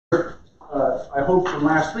I hope from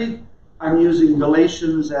last week, I'm using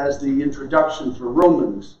Galatians as the introduction for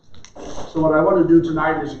Romans. So what I want to do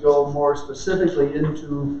tonight is go more specifically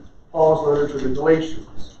into Paul's letter to the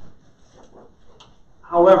Galatians.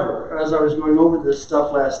 However, as I was going over this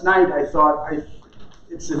stuff last night, I thought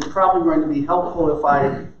it's probably going to be helpful if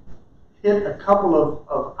I hit a couple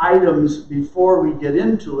of items before we get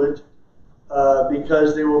into it,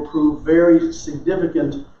 because they will prove very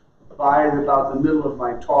significant by about the middle of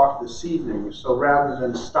my talk this evening. So rather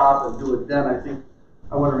than stop and do it then, I think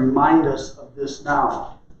I want to remind us of this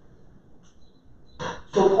now.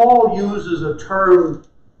 So Paul uses a term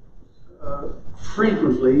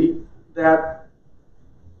frequently that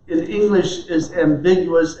in English is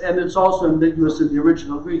ambiguous, and it's also ambiguous in the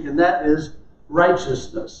original Greek, and that is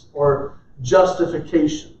righteousness or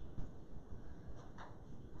justification.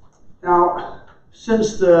 Now,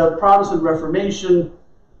 since the Protestant Reformation,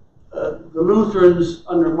 the Lutherans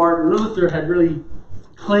under Martin Luther had really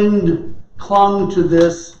clung to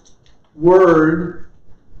this word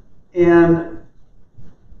and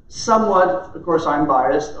somewhat, of course I'm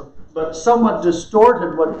biased, but somewhat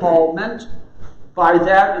distorted what Paul meant by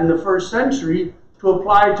that in the first century to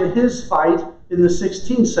apply to his fight in the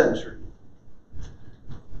 16th century.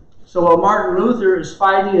 So while Martin Luther is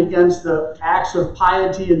fighting against the acts of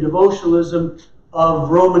piety and devotionalism of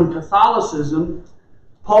Roman Catholicism,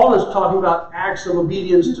 Paul is talking about acts of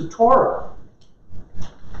obedience to Torah.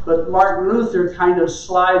 But Martin Luther kind of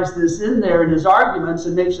slides this in there in his arguments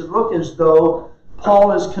and makes it look as though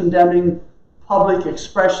Paul is condemning public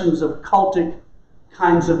expressions of cultic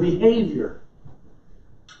kinds of behavior.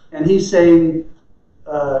 And he's saying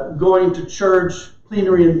going to church,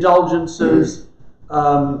 plenary indulgences,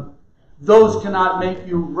 those cannot make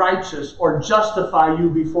you righteous or justify you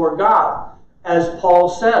before God, as Paul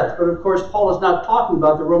says. But of course, Paul is not talking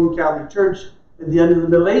about the Roman Catholic Church at the end of the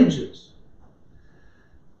Middle Ages.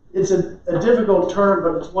 It's a difficult term,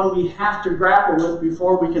 but it's one we have to grapple with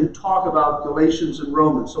before we can talk about Galatians and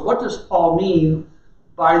Romans. So what does Paul mean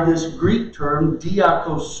by this Greek term,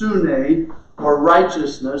 diakosune, or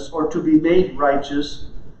righteousness, or to be made righteous,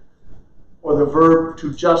 or the verb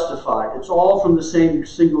to justify? It's all from the same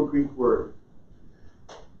single Greek word.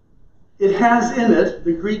 It has in it,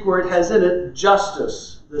 the Greek word has in it,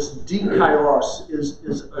 justice. This dikaios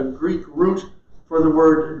is a Greek root for the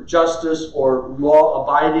word justice or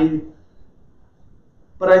law-abiding.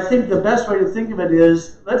 But I think the best way to think of it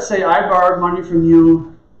is, let's say I borrowed money from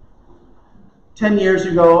you 10 years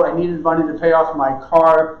ago. I needed money to pay off my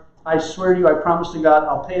car. I swear to you, I promise to God,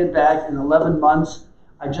 I'll pay it back in 11 months.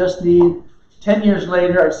 I just need, 10 years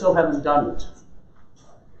later, I still haven't done it.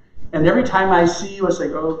 And every time I see you, it's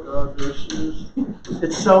like, oh God,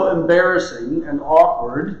 it's so embarrassing and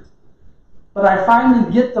awkward. But I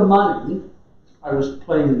finally get the money. I was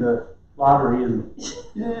playing the lottery and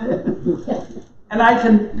I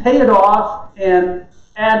can pay it off and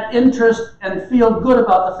add interest and feel good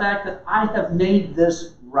about the fact that I have made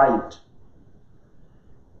this right.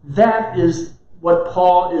 That is what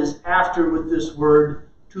Paul is after with this word,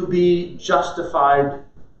 to be justified,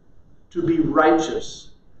 to be righteous.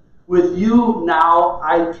 With you now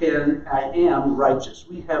I am righteous.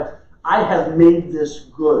 I have made this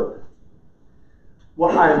good.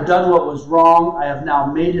 Well, I have done what was wrong. I have now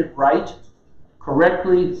made it right,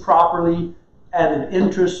 correctly, properly, added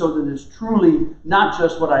interest so that it's truly not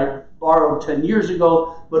just what I borrowed 10 years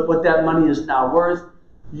ago, but what that money is now worth.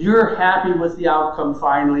 You're happy with the outcome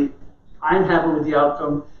finally. I'm happy with the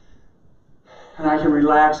outcome. And I can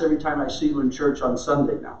relax every time I see you in church on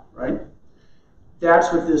Sunday now, right?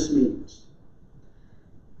 That's what this means.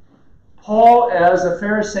 Paul, as a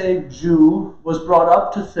Pharisaic Jew, was brought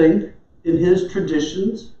up to think in his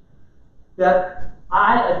traditions that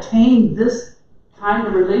I attained this kind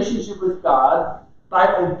of relationship with God by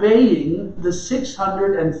obeying the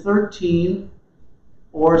 613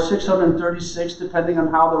 or 636, depending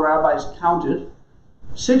on how the rabbis counted,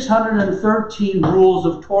 613 rules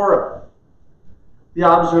of Torah. The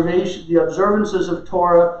observances of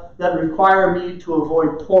Torah that require me to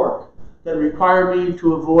avoid pork, that require me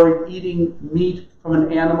to avoid eating meat from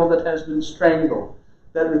an animal that has been strangled,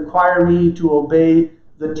 that require me to obey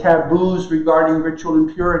the taboos regarding ritual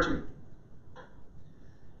impurity.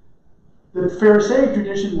 The Pharisaic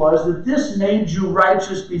tradition was that this made you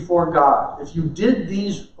righteous before God. If you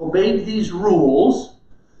obeyed these rules,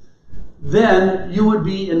 then you would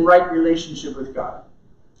be in right relationship with God.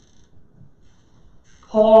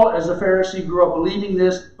 Paul, as a Pharisee, grew up believing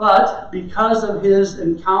this, but because of his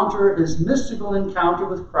mystical encounter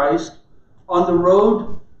with Christ on the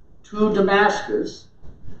road to Damascus,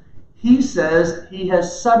 he says he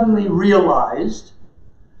has suddenly realized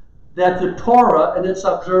that the Torah and its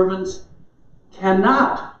observance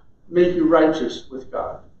cannot make you righteous with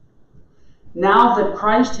God. Now that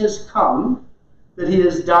Christ has come, that he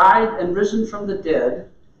has died and risen from the dead,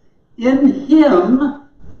 in him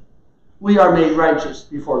we are made righteous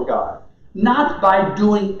before God. Not by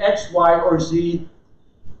doing X, Y, or Z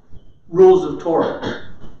rules of Torah.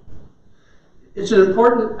 It's an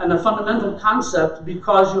important and a fundamental concept,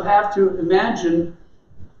 because you have to imagine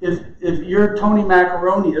if you're Tony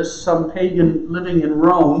Macaronius, some pagan living in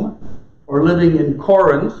Rome or living in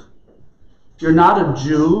Corinth, you're not a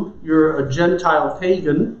Jew, you're a Gentile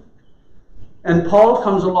pagan, and Paul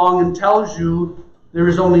comes along and tells you there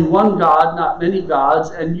is only one God, not many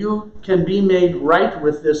gods, and you can be made right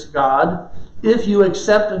with this God if you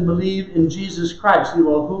accept and believe in Jesus Christ. You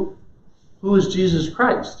know, well, who is Jesus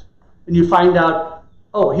Christ? And you find out,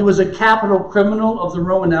 oh, he was a capital criminal of the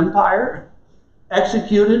Roman Empire,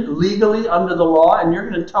 executed legally under the law, and you're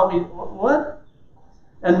going to tell me, what?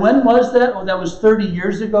 And when was that? Oh, that was 30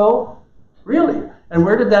 years ago? Really? And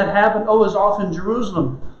where did that happen? Oh, it was off in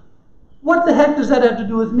Jerusalem. What the heck does that have to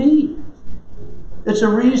do with me? It's a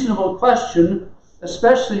reasonable question,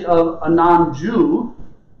 especially of a non-Jew,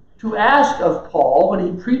 to ask of Paul when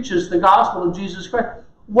he preaches the gospel of Jesus Christ.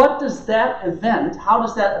 What does that event, how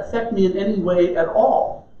does that affect me in any way at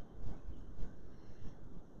all?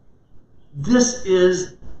 This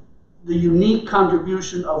is the unique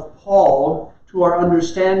contribution of Paul to our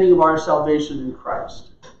understanding of our salvation in Christ.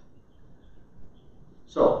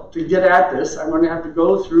 So, to get at this, I'm going to have to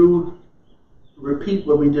go through, repeat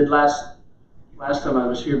what we did last time I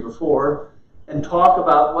was here before, and talk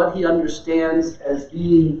about what he understands as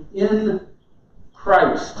being in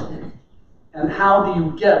Christ. And how do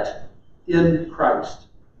you get in Christ?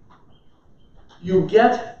 You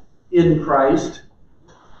get in Christ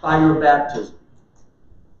by your baptism.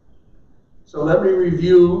 So let me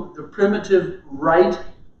review the primitive rite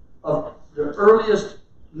of the earliest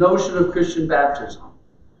notion of Christian baptism.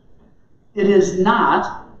 It is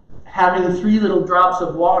not having 3 little drops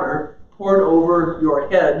of water poured over your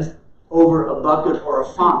head over a bucket or a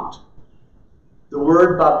font. The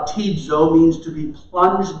word baptizo means to be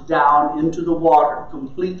plunged down into the water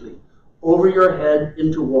completely, over your head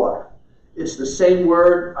into water. It's the same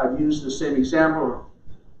word. I've used the same example.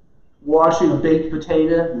 Washing a baked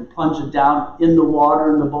potato, you plunge it down in the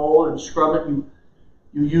water in the bowl and scrub it.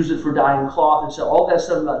 You use it for dyeing cloth. And so all that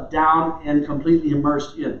stuff about down and completely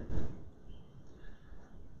immersed in.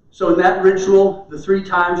 So in that ritual, the 3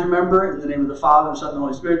 times, remember, in the name of the Father, and the Son, and the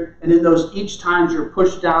Holy Spirit, and in those each times you're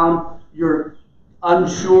pushed down, you're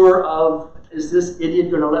unsure of, is this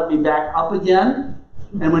idiot going to let me back up again?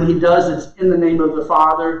 And when he does, it's in the name of the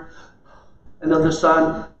Father and of the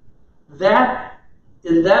Son.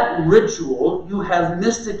 In that ritual, you have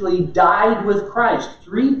mystically died with Christ.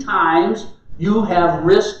 3 times you have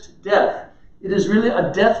risked death. It is really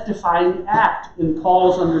a death-defying act in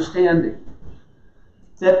Paul's understanding.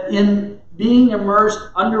 That in being immersed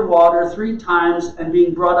underwater 3 times and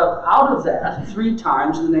being brought up out of that 3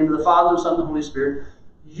 times in the name of the Father, the Son, and the Holy Spirit,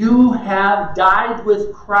 you have died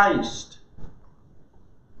with Christ,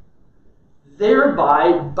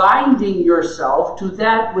 thereby binding yourself to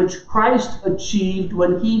that which Christ achieved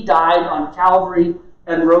when he died on Calvary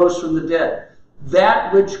and rose from the dead.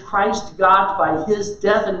 That which Christ got by his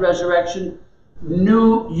death and resurrection,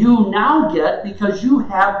 you now get because you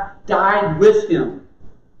have died with him.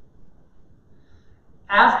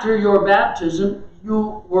 After your baptism,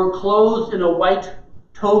 you were clothed in a white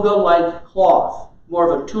toga-like cloth,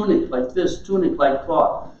 more of a tunic like this, tunic-like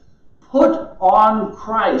cloth. Put on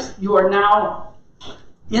Christ. You are now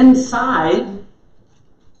inside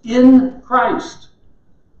in Christ.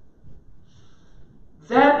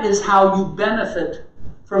 That is how you benefit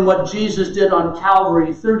from what Jesus did on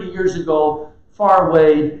Calvary 30 years ago, far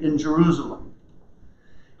away in Jerusalem.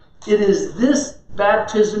 It is this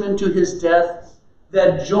baptism into his death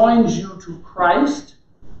that joins you to Christ,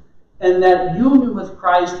 and that union with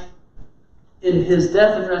Christ in his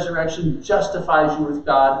death and resurrection justifies you with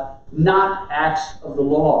God, not acts of the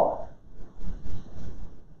law.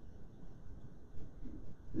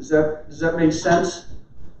 Does that make sense?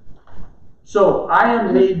 So, I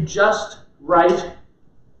am made just, right,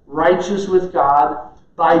 righteous with God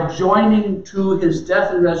by joining to his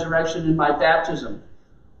death and resurrection in my baptism.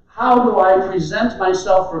 How do I present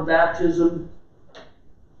myself for baptism?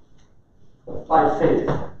 By faith.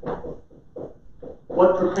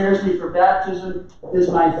 What prepares me for baptism is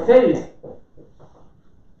my faith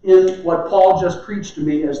in what Paul just preached to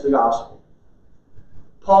me as the gospel.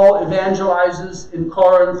 Paul evangelizes in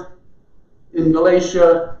Corinth, in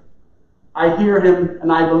Galatia. I hear him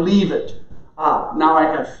and I believe it. now I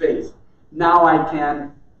have faith. Now I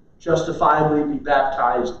can justifiably be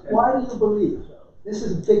baptized. Why do you believe, though? This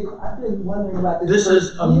is big. I've been wondering about this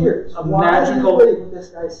for years. Why do you believe what this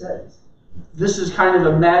guy says? This is kind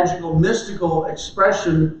of a magical, mystical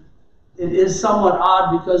expression. It is somewhat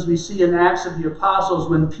odd because we see in Acts of the Apostles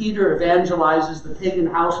when Peter evangelizes the pagan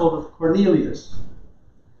household of Cornelius.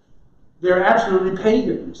 They're absolutely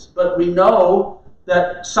pagans, but we know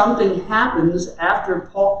that something happens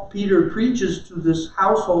after Peter preaches to this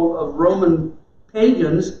household of Roman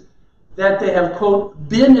pagans that they have, quote,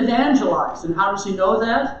 been evangelized. And how does he know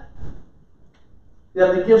that? They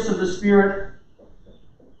have the gifts of the Spirit.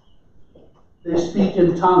 They speak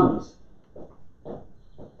in tongues.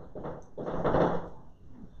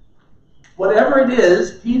 Whatever it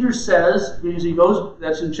is, Peter says, because he goes,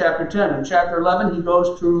 that's in chapter 10. In chapter 11, he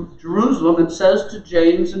goes to Jerusalem and says to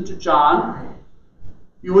James and to John,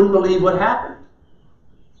 you wouldn't believe what happened.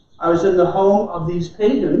 I was in the home of these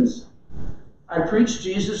pagans. I preached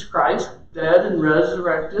Jesus Christ, dead and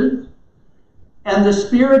resurrected, and the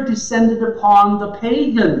Spirit descended upon the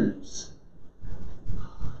pagans.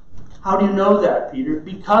 How do you know that, Peter?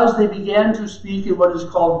 Because they began to speak in what is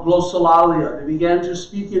called glossolalia. They began to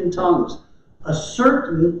speak in tongues. A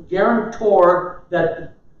certain guarantor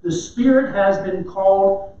that the Spirit has been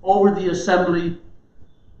called over the assembly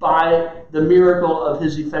by the miracle of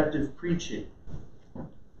his effective preaching.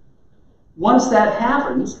 Once that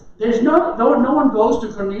happens, no one goes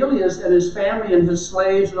to Cornelius and his family and his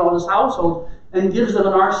slaves and all his household and gives them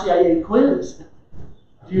an RCIA quiz.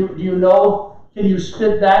 Do you know? Can you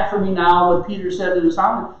spit back for me now what Peter said in his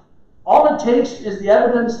homily? All it takes is the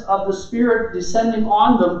evidence of the Spirit descending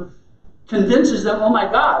on them convinces them, oh my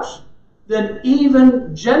gosh, then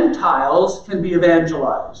even Gentiles can be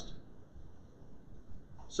evangelized.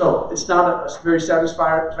 So it's not a very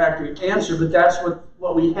satisfactory answer, but that's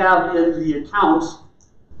what we have in the accounts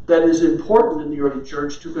that is important in the early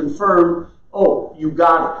church to confirm, oh, you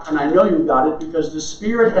got it. And I know you got it because the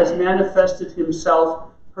Spirit has manifested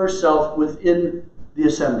herself within the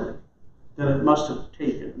assembly. Then it must have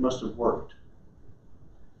taken, it must have worked.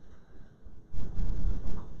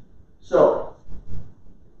 So,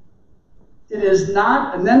 it is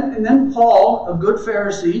not, and then Paul, a good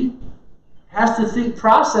Pharisee, has to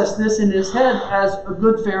process this in his head as a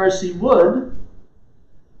good Pharisee would.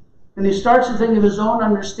 And he starts to think of his own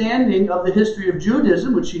understanding of the history of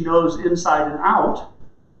Judaism, which he knows inside and out.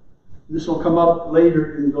 This will come up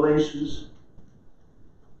later in Galatians.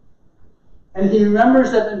 And he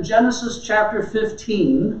remembers that in Genesis chapter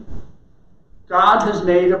 15, God has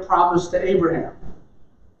made a promise to Abraham.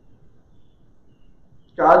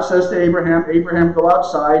 God says to Abraham, Abraham, go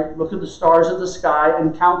outside, look at the stars of the sky,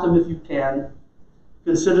 and count them if you can.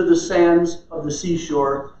 Consider the sands of the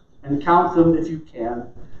seashore, and count them if you can.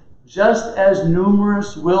 Just as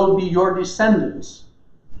numerous will be your descendants.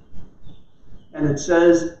 And it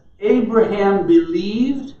says, Abraham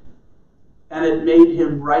believed, and it made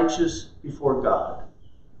him righteous before God.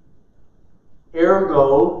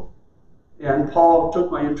 Ergo, and Paul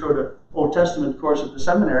took my intro to Old Testament course at the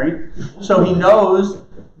seminary, so he knows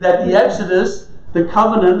that the Exodus, the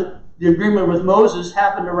covenant, the agreement with Moses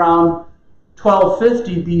happened around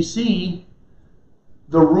 1250 BC.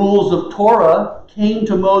 The rules of Torah came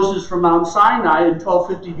to Moses from Mount Sinai in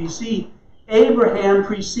 1250 BC. Abraham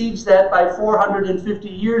precedes that by 450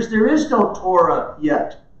 years. There is no Torah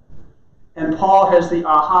yet. And Paul has the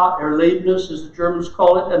aha Erlebnis, as the Germans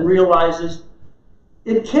call it, and realizes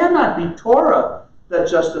it cannot be Torah that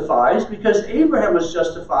justifies, because Abraham was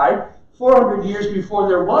justified 400 years before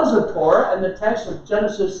there was a Torah, and the text of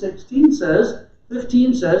Genesis 15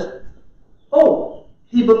 says, oh,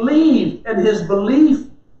 he believed, and his belief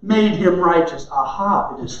made him righteous.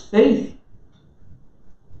 Aha, it is faith.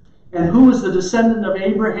 And who is the descendant of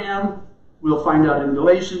Abraham? We'll find out in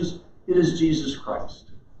Galatians. It is Jesus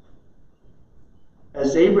Christ.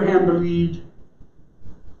 As Abraham believed,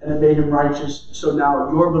 and it made him righteous, so now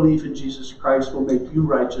your belief in Jesus Christ will make you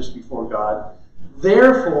righteous before God.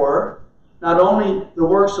 Therefore, not only the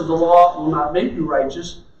works of the law will not make you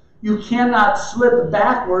righteous, you cannot slip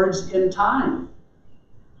backwards in time.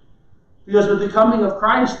 Because with the coming of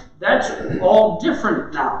Christ, that's all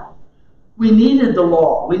different now. We needed the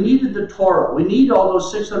law. We needed the Torah. We need all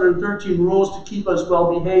those 613 rules to keep us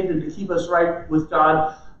well behaved and to keep us right with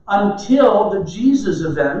God until the Jesus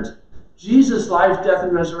event, Jesus' life, death,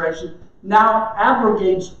 and resurrection, now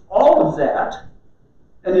abrogates all of that,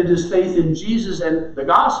 and it is faith in Jesus and the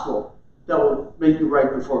gospel that will make you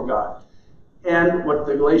right before God. And what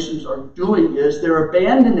the Galatians are doing is they're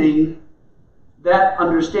abandoning that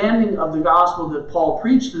understanding of the gospel that Paul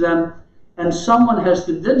preached to them, and someone has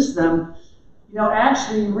convinced them you know,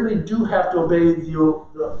 actually you really do have to obey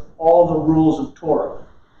all the rules of Torah.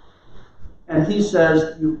 And he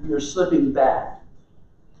says you're slipping back.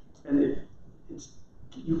 And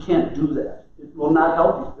you can't do that. It will not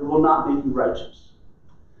help you. It will not make you righteous.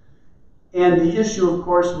 And the issue, of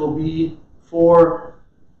course, will be for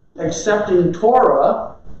accepting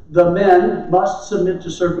Torah, the men must submit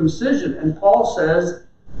to circumcision. And Paul says,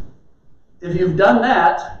 if you've done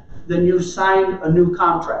that, then you've signed a new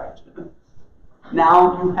contract.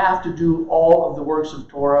 Now you have to do all of the works of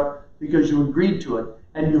Torah because you agreed to it.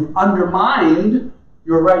 And you've undermined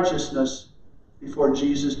your righteousness before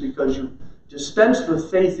Jesus because you dispensed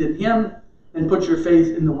with faith in him and put your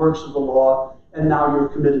faith in the works of the law, and now you're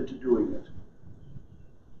committed to doing it.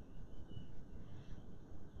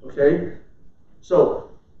 Okay?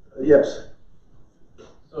 So, yes?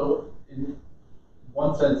 So, in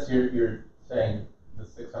one sense, you're saying the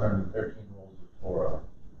 613 rules of Torah.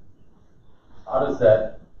 How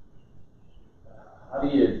do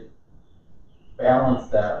you balance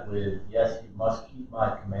that with, yes, you must keep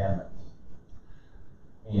my commandments,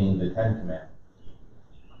 meaning the 10 commandments?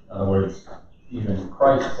 In other words, even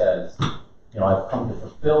Christ says, I've come to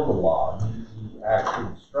fulfill the law. He actually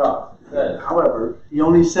instructs. He says. However, he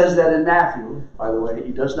only says that in Matthew, by the way.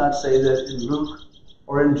 He does not say that in Luke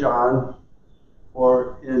or in John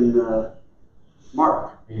or in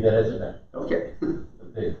Mark. Be that as it may. Okay.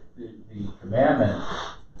 The commandment,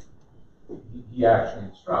 he actually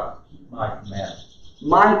instructs, keep my commandments.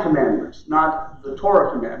 My commandments, not the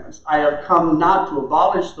Torah commandments. I have come not to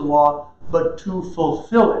abolish the law, but to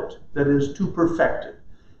fulfill it, that is, to perfect it.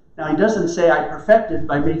 Now, he doesn't say I perfect it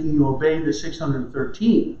by making you obey the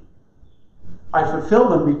 613. I fulfill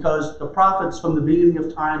them because the prophets from the beginning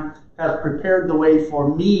of time have prepared the way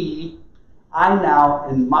for me. I now,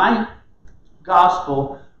 in my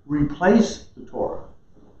gospel, replace the Torah.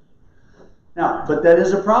 Now, but that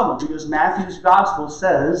is a problem because Matthew's gospel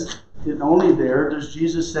says, and only there does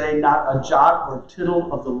Jesus say, not a jot or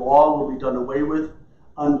tittle of the law will be done away with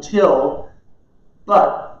until,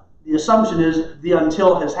 but the assumption is the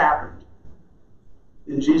until has happened.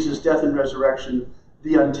 In Jesus' death and resurrection,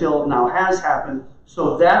 the until now has happened,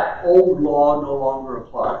 so that old law no longer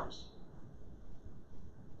applies.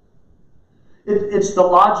 It's the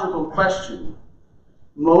logical question.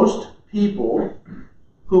 Most people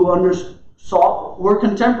who were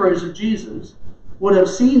contemporaries of Jesus would have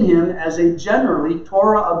seen him as a generally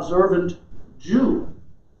Torah-observant Jew.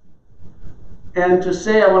 And to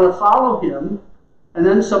say, I want to follow him, and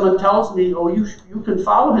then someone tells me, oh, you can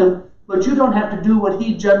follow him, but you don't have to do what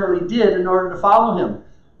he generally did in order to follow him.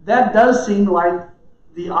 That does seem like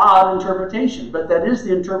the odd interpretation, but that is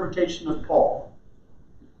the interpretation of Paul.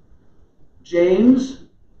 James,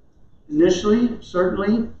 initially,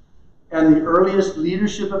 certainly, and the earliest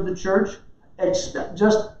leadership of the church,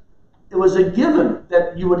 it was a given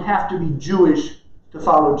that you would have to be Jewish to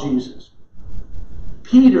follow Jesus.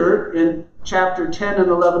 Peter, in chapter 10 and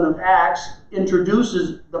 11 of Acts,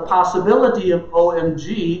 introduces the possibility of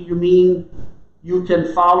OMG. You mean you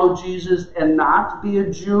can follow Jesus and not be a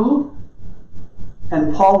Jew?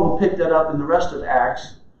 And Paul will pick that up in the rest of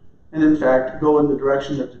Acts, and in fact go in the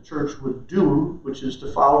direction that the church would do, which is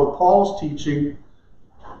to follow Paul's teaching,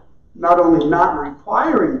 not only not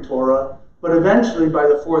requiring Torah, but eventually by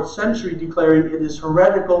the 4th century declaring it is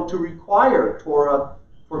heretical to require Torah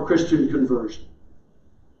for Christian conversion.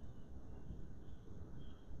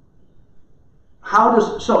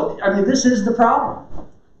 This is the problem.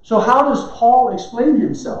 So how does Paul explain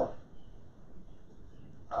himself?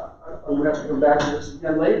 I'm going to have to come back to this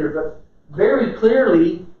again later, but very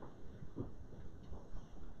clearly,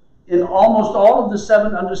 in almost all of the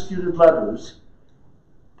 7 undisputed letters,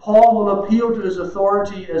 Paul will appeal to his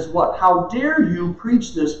authority as what? How dare you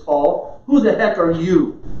preach this, Paul? Who the heck are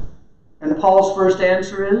you? And Paul's first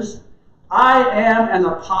answer is, I am an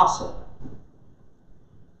apostle.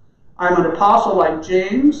 I'm an apostle like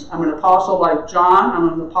James. I'm an apostle like John.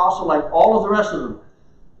 I'm an apostle like all of the rest of them.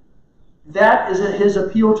 That is his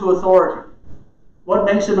appeal to authority. What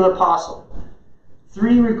makes him an apostle?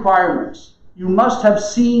 3 requirements. You must have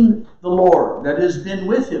seen the Lord, that has been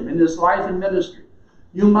with him in his life and ministry.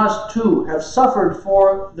 You must, 2, have suffered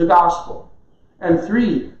for the gospel. And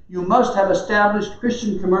 3, you must have established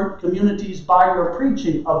Christian communities by your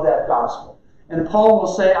preaching of that gospel. And Paul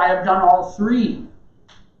will say, I have done all 3.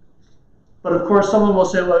 But of course, someone will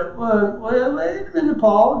say, well, wait a minute,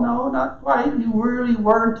 Paul. No, not quite. You really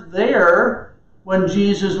weren't there when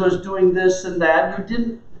Jesus was doing this and that. You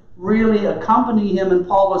didn't really accompany him. And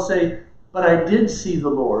Paul will say, but I did see the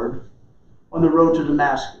Lord on the road to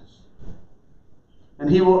Damascus. And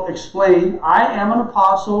he will explain, I am an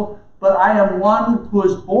apostle but I am one who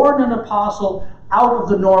is born an apostle out of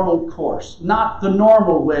the normal course, not the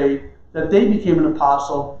normal way that they became an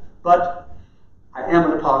apostle, but I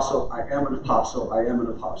am an apostle, I am an apostle, I am an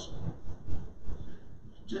apostle.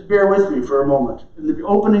 Just bear with me for a moment. In the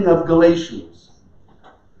opening of Galatians,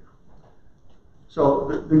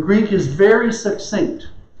 so the Greek is very succinct.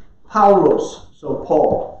 Paulos, so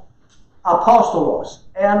Paul. Apostolos,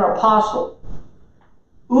 an apostle.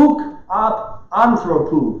 Uk ap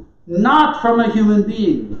anthropou, not from a human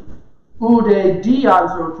being. Ude di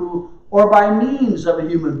anthropou, or by means of a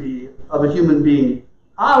human being.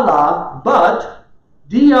 Allah, but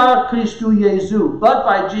dia Christou Jesu, but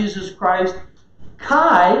by Jesus Christ,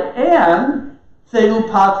 Kai and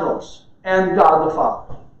Theopatros, and God the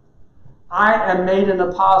Father. I am made an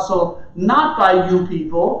apostle not by you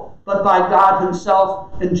people, but by God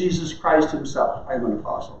himself and Jesus Christ himself. I am an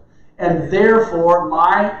apostle. And therefore,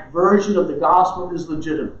 my version of the gospel is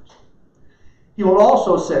legitimate. He will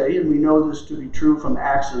also say, and we know this to be true from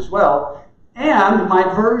Acts as well, and my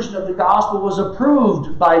version of the gospel was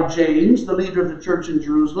approved by James, the leader of the church in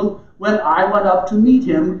Jerusalem, when I went up to meet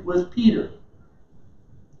him with Peter.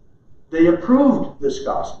 They approved this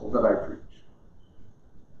gospel that I preach.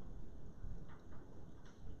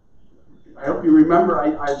 I hope you remember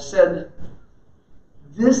I've said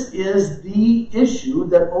this is the issue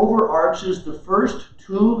that overarches the first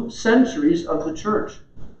 2 centuries of the church.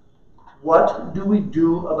 What do we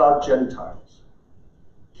do about Gentiles?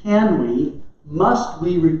 Can we, must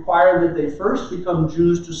we require that they first become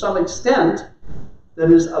Jews to some extent,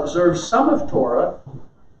 that is, observe some of Torah,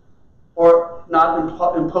 or not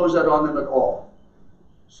impose that on them at all?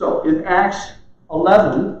 So in Acts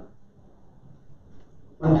 11,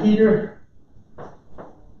 when Peter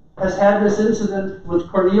has had this incident with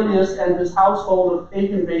Cornelius and his household of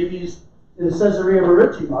pagan babies in Caesarea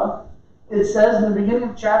Maritima, it says in the beginning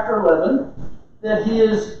of chapter 11 that he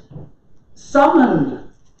is summoned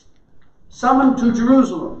to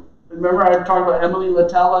Jerusalem. Remember I talked about Emily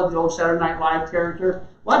Latella, the old Saturday Night Live character?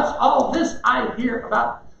 What's all this I hear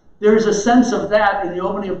about? There is a sense of that in the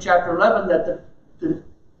opening of chapter 11 that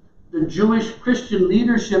the Jewish Christian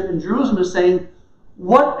leadership in Jerusalem is saying,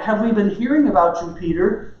 what have we been hearing about you,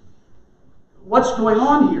 Peter? What's going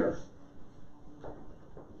on here?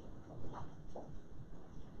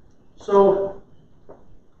 So,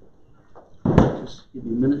 just give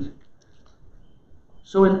me a minute.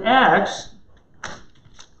 So in Acts,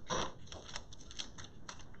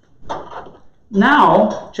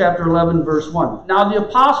 now, chapter 11, verse 1. Now the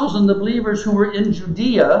apostles and the believers who were in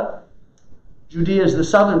Judea, Judea is the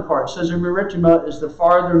southern part, Caesarea Maritima is the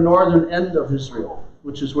farther northern end of Israel,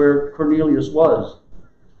 which is where Cornelius was.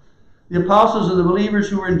 The apostles and the believers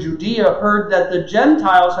who were in Judea heard that the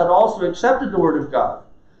Gentiles had also accepted the word of God.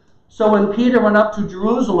 So when Peter went up to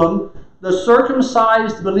Jerusalem, the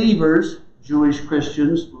circumcised believers, Jewish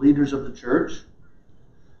Christians, leaders of the church,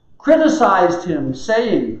 criticized him,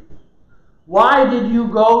 saying, why did you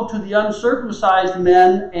go to the uncircumcised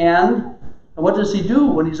men and what does he do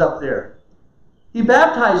when he's up there? He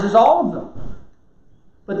baptizes all of them.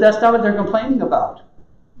 But that's not what they're complaining about.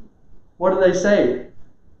 What do they say?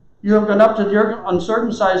 You have gone up to the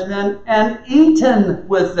uncircumcised men and eaten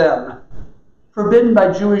with them, forbidden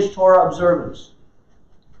by Jewish Torah observance.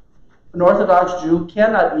 An Orthodox Jew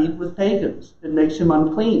cannot eat with pagans. It makes him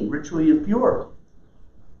unclean, ritually impure.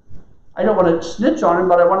 I don't want to snitch on him,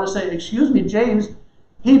 but I want to say, excuse me, James,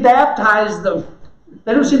 he baptized them.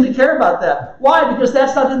 They don't seem to care about that. Why? Because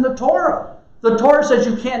that's not in the Torah. The Torah says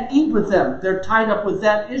you can't eat with them. They're tied up with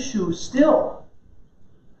that issue still.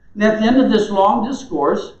 And at the end of this long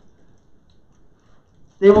discourse,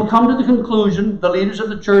 they will come to the conclusion, the leaders of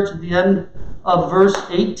the church at the end of verse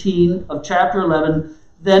 18 of chapter 11,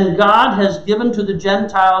 then God has given to the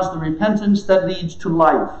Gentiles the repentance that leads to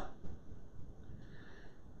life.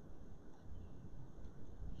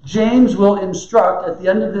 James will instruct at the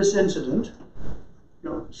end of this incident,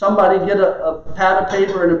 somebody get a pad of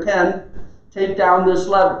paper and a pen, take down this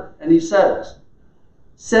letter. And he says,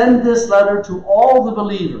 send this letter to all the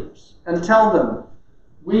believers and tell them,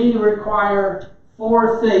 we require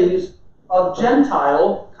 4 things of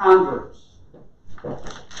Gentile converts.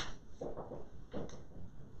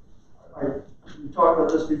 We talked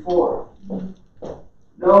about this before.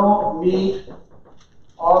 No meat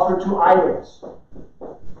offered to idols.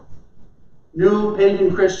 New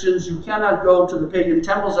pagan Christians, you cannot go to the pagan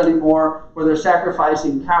temples anymore where they're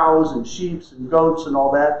sacrificing cows and sheep and goats and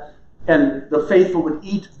all that, and the faithful would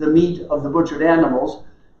eat the meat of the butchered animals.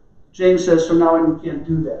 James says from now on you can't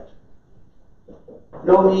do that.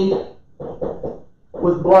 No meat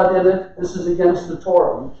with blood in it. This is against the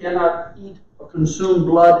Torah. You cannot eat consume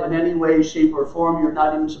blood in any way, shape, or form. You're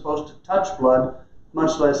not even supposed to touch blood,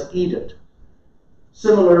 much less eat it.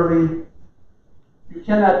 Similarly, you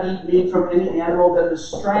cannot eat meat from any animal that is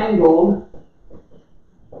strangled,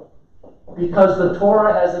 because the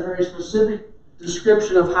Torah has a very specific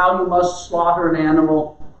description of how you must slaughter an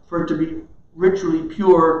animal for it to be ritually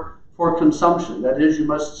pure for consumption. That is, you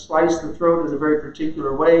must slice the throat in a very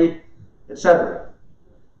particular way, etc.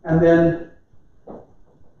 And then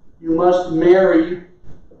you must marry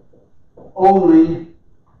only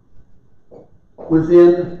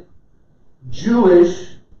within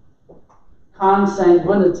Jewish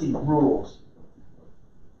consanguinity rules.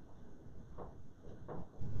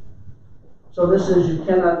 So this is, you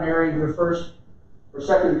cannot marry your first or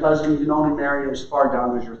second cousin. You can only marry as far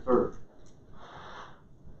down as your third.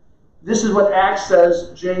 This is what Acts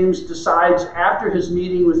says. James decides after his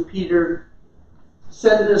meeting with Peter,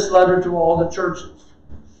 send this letter to all the churches.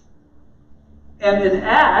 And in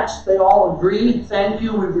Acts, they all agree, thank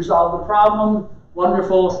you, we've resolved the problem,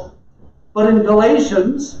 wonderful. But in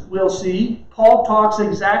Galatians, we'll see, Paul talks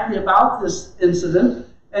exactly about this incident,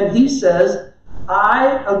 and he says,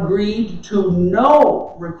 I agreed to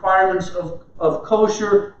no requirements of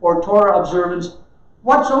kosher or Torah observance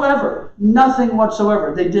whatsoever. Nothing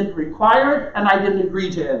whatsoever. They didn't require it, and I didn't agree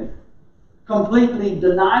to any. Completely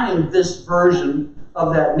denying this version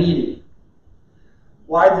of that meeting.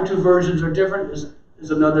 Why the two versions are different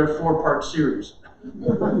is another 4-part series.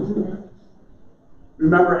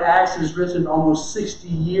 Remember, Acts is written almost 60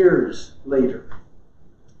 years later.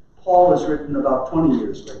 Paul was written about 20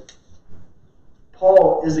 years later.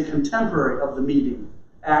 Paul is a contemporary of the meeting.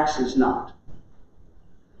 Acts is not.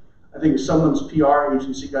 I think someone's PR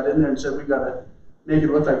agency got in there and said, we got to make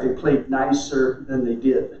it look like they played nicer than they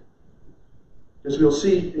did. Because we'll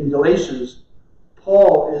see in Galatians,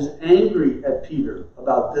 Paul is angry at Peter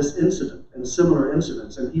about this incident and similar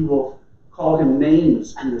incidents, and he will call him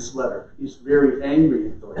names in this letter. He's very angry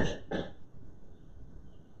in Galatians.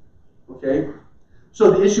 Okay?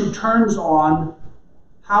 So the issue turns on,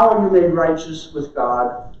 how are you made righteous with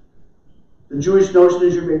God? The Jewish notion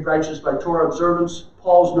is you're made righteous by Torah observance.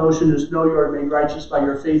 Paul's notion is no, you are made righteous by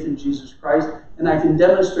your faith in Jesus Christ. And I can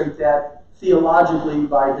demonstrate that theologically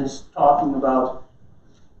by his talking about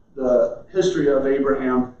the history of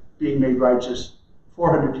Abraham being made righteous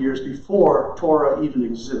 400 years before Torah even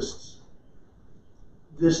exists.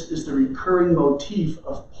 This is the recurring motif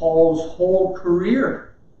of Paul's whole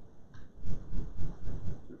career.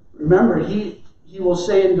 Remember, he will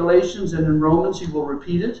say in Galatians and in Romans, he will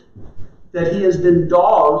repeat it, that he has been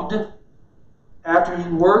dogged after he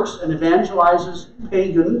works and evangelizes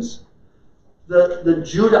pagans. The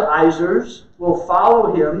Judaizers will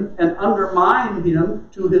follow him and undermine him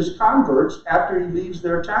to his converts after he leaves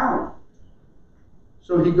their town.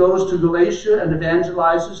 So he goes to Galatia and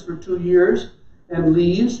evangelizes for 2 years and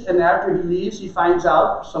leaves, and after he leaves, he finds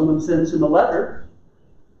out, someone sends him a letter.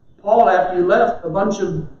 Paul, after he left, a bunch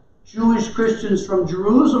of Jewish Christians from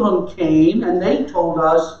Jerusalem came, and they told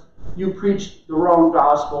us, you preached the wrong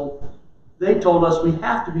gospel. They told us we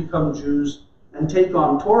have to become Jews and take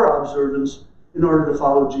on Torah observance in order to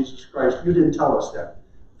follow Jesus Christ. You didn't tell us that.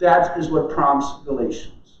 That is what prompts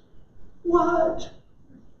Galatians. What?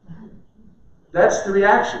 That's the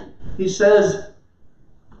reaction. He says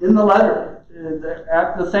in the letter,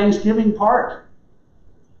 at the Thanksgiving part,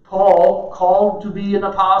 Paul, called to be an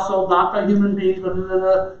apostle, not by human beings,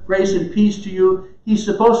 but grace and peace to you. He's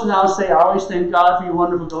supposed to now say, I always thank God for you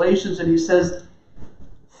wonderful Galatians. And he says,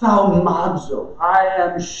 Thaumazo, I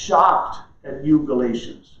am shocked at you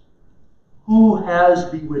Galatians. Who has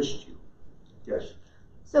bewitched you? Yes.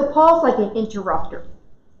 So Paul's like an interrupter.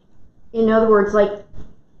 In other words, like,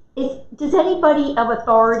 does anybody of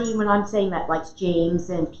authority, when I'm saying that, like James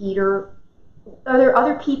and Peter, are there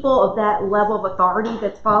other people of that level of authority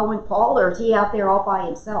that's following Paul, or is he out there all by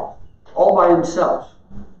himself? All by himself.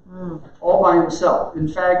 All by himself. In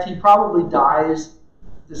fact, he probably dies,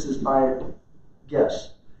 this is my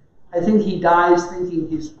guess, I think he dies thinking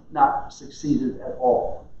he's not succeeded at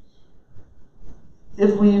all.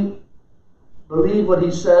 If we believe what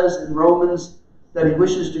he says in Romans, that he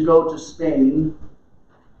wishes to go to Spain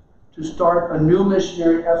to start a new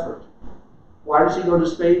missionary effort. Why does he go to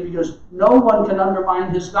Spain? Because no one can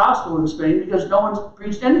undermine his gospel in Spain, because no one's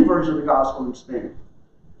preached any version of the gospel in Spain.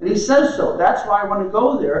 And he says so. That's why I want to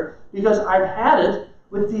go there, because I've had it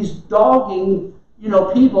with these dogging,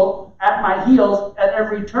 people at my heels at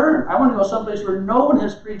every turn. I want to go someplace where no one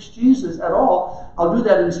has preached Jesus at all. I'll do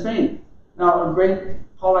that in Spain. Now, a great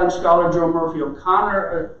Pauline scholar, Joe Murphy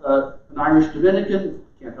O'Connor, an Irish Dominican,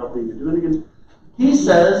 can't help being a Dominican, he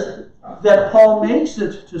says that Paul makes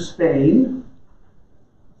it to Spain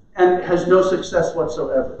and has no success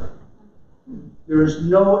whatsoever. There is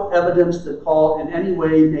no evidence that Paul in any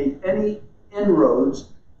way made any inroads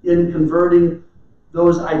in converting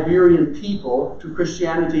those Iberian people to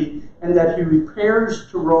Christianity, and that he repairs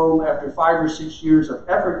to Rome after 5 or 6 years of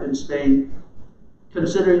effort in Spain,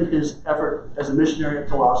 considering his effort as a missionary a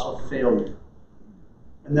colossal failure.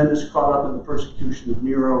 And then is caught up in the persecution of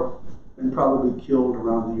Nero and probably killed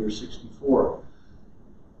around the year 64.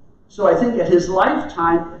 So I think at his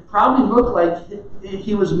lifetime, it probably looked like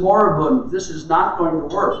he was moribund. This is not going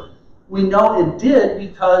to work. We know it did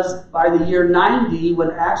because by the year 90,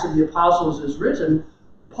 when Acts of the Apostles is written,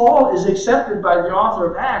 Paul is accepted by the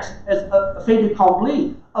author of Acts as a fait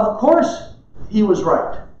accompli. Of course he was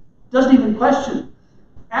right. Doesn't even question.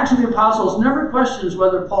 Acts of the Apostles never questions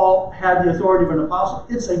whether Paul had the authority of an apostle.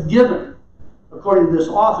 It's a given. According to this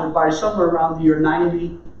author, by somewhere around the year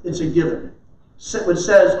 90, it's a given. Which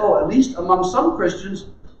says, oh, at least among some Christians,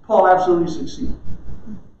 Paul absolutely succeeded.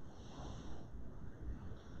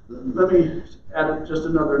 Let me add just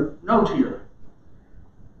another note here.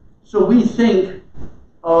 So we think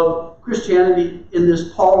of Christianity in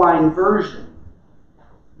this Pauline version,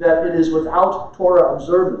 that it is without Torah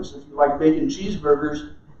observance. If you like bacon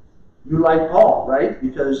cheeseburgers, you like Paul, right?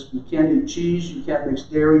 Because you can't eat cheese, you can't mix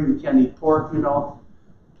dairy, you can't eat pork,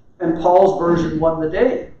 And Paul's version won the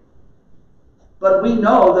day. But we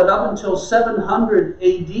know that up until 700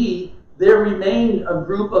 AD, there remained a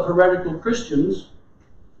group of heretical Christians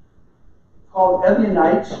called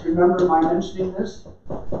Ebionites, remember my mentioning this?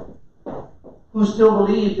 Who still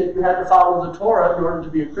believed that you had to follow the Torah in order to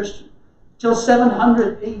be a Christian. Till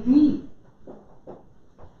 700 AD.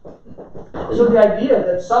 So the idea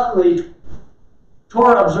that suddenly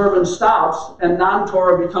Torah observance stops and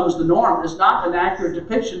non-Torah becomes the norm is not an accurate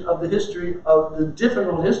depiction of the history, of the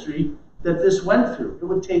difficult history that this went through. It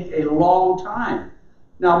would take a long time.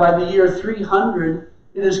 Now, by the year 300,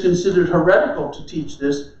 it is considered heretical to teach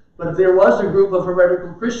this, but there was a group of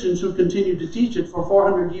heretical Christians who continued to teach it for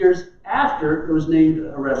 400 years after it was named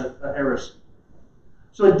a heresy.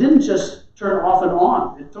 So it didn't just turn off and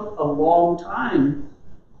on. It took a long time.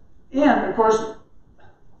 And, of course,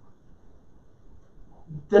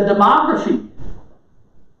 the demography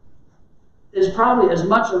is probably as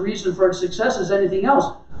much a reason for its success as anything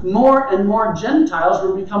else. More and more Gentiles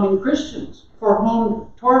were becoming Christians, for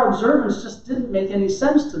whom Torah observance just didn't make any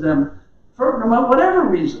sense to them, for whatever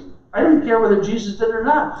reason. I didn't care whether Jesus did it or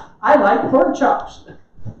not. I like pork chops.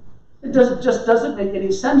 It just doesn't make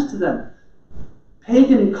any sense to them.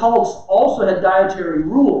 Pagan cults also had dietary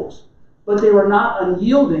rules, but they were not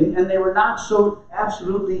unyielding, and they were not so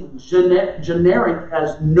absolutely generic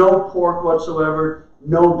as no pork whatsoever,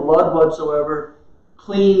 no blood whatsoever,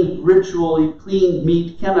 ritually clean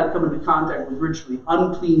meat, cannot come into contact with ritually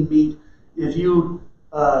unclean meat. If you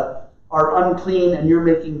are unclean and you're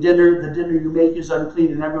making dinner, the dinner you make is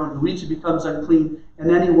unclean, and everyone who eats it becomes unclean,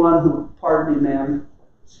 and anyone who, pardon me, ma'am,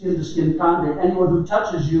 skin-to-skin contact, anyone who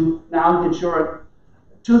touches you now gets your...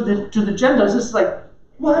 To the Gentiles, this is like,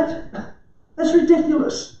 what? That's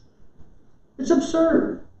ridiculous. It's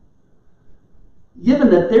absurd.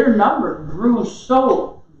 Given that their number grew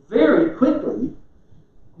so very quickly,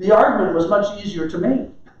 the argument was much easier to make.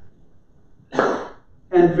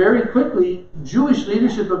 And very quickly, Jewish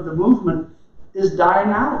leadership of the movement is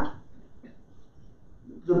dying out.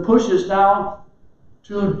 The push is now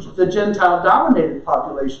to the Gentile-dominated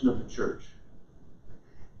population of the church.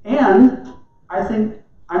 And I think,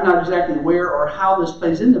 I'm not exactly where or how this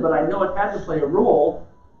plays into, but I know it had to play a role.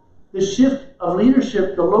 The shift of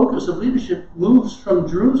leadership, the locus of leadership, moves from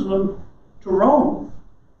Jerusalem to Rome.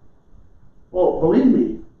 Well, believe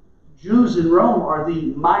me, Jews in Rome are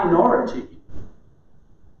the minority.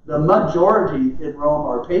 The majority in Rome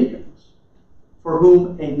are pagans, for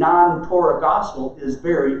whom a non-Torah gospel is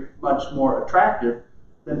very much more attractive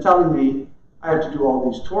than telling me I have to do all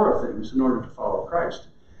these Torah things in order to follow Christ.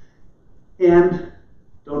 And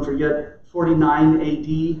don't forget, 49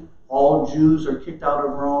 AD, all Jews are kicked out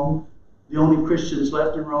of Rome. The only Christians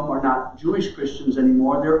left in Rome are not Jewish Christians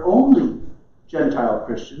anymore. They're only Gentile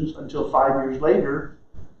Christians until 5 years later,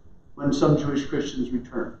 when some Jewish Christians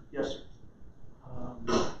return. Yes, sir?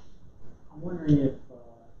 I'm wondering if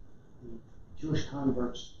the Jewish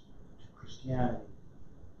converts to Christianity,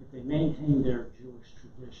 if they maintained their Jewish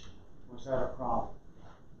tradition, was that a problem?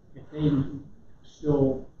 If they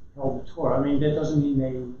still held the Torah, I mean, that doesn't mean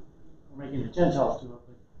they were making the Gentiles do it,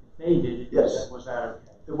 but if they did it, yes. Was that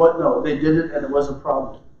okay? No, they did it, and it was a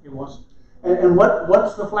problem. It wasn't. And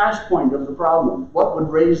what's the flashpoint of the problem? What would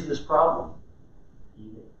raise this problem?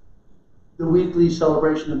 The weekly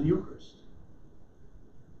celebration of the Eucharist.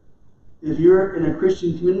 if you're in a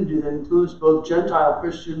Christian community that includes both Gentile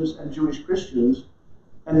Christians and Jewish Christians,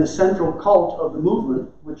 and the central cult of the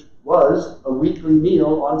movement, which was a weekly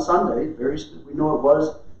meal on Sunday, we know it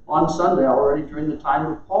was on Sunday already during the time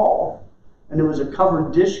of Paul, and it was a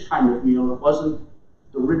covered dish kind of meal. It wasn't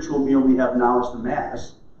the ritual meal we have now as the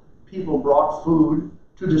Mass. People brought food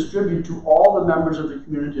to distribute to all the members of the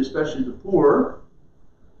community, especially the poor.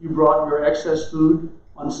 You brought your excess food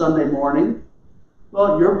on Sunday morning.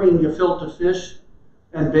 Well, you're bringing gefilte fish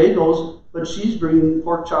and bagels, but she's bringing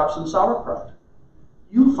pork chops and sauerkraut.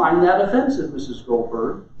 You find that offensive, Mrs.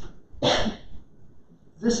 Goldberg.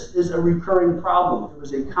 This is a recurring problem. It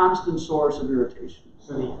was a constant source of irritation.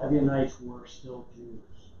 So the Ebionites were still Jews?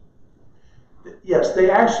 Yes,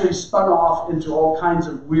 they actually spun off into all kinds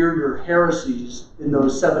of weirder heresies in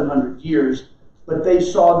those 700 years, but they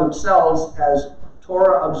saw themselves as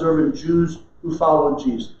Torah-observant Jews who followed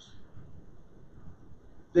Jesus.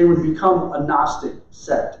 They would become a Gnostic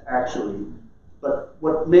sect, actually. But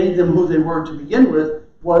what made them who they were to begin with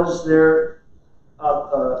was their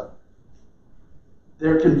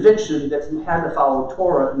conviction that you had to follow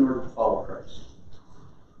Torah in order to follow Christ.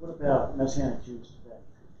 What about Messianic Jews today?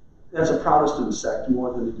 That's a Protestant sect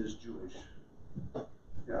more than it is Jewish.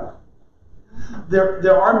 Yeah.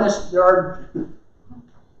 There are.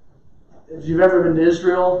 If you've ever been to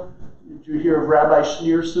Israel, did you hear of Rabbi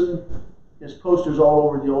Schneerson? His posters all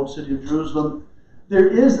over the old city of Jerusalem. There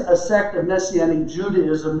is a sect of Messianic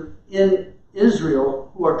Judaism in Israel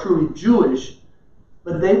who are truly Jewish,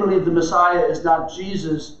 but they believe the Messiah is not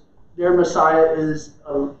Jesus. Their Messiah is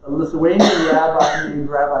a Lithuanian rabbi named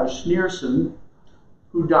Rabbi Schneerson,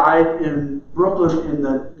 who died in Brooklyn in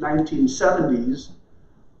the 1970s,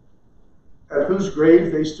 at whose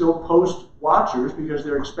grave they still post watchers because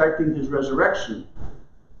they're expecting his resurrection.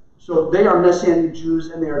 So they are Messianic Jews,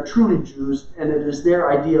 and they are truly Jews, and it is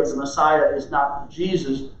their idea of the Messiah is not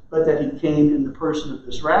Jesus, but that he came in the person of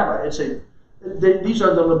this rabbi. These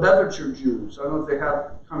are the Lubavitcher Jews. I don't know if they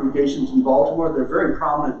have congregations in Baltimore. They're very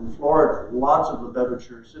prominent in Florida. Lots of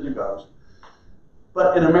Lubavitcher synagogues.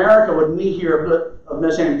 But in America, when we hear of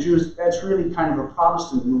Messianic Jews, that's really kind of a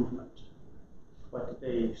Protestant movement. But do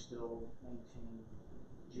they still maintain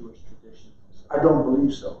Jewish traditions? I don't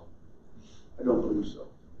believe so. I don't believe so.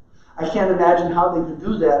 I can't imagine how they could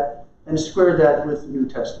do that and square that with the New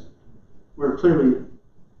Testament, where clearly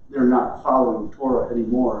they're not following Torah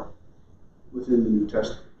anymore within the New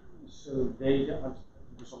Testament. So they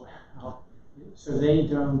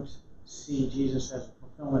don't see Jesus as a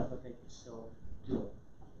fulfillment, but they can still do it.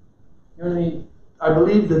 You know what I mean? I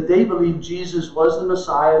believe that they believe Jesus was the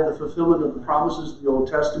Messiah, the fulfillment of the promises of the Old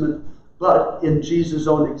Testament, but in Jesus'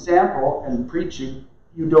 own example and preaching,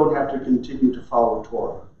 you don't have to continue to follow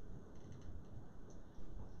Torah.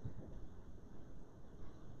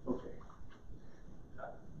 Okay.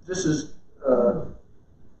 This is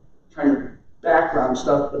kind of background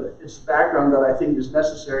stuff, but it's background that I think is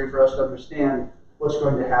necessary for us to understand what's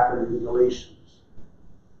going to happen in Galatians.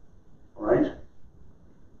 All right?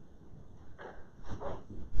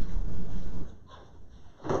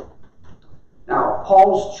 Now,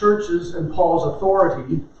 Paul's churches and Paul's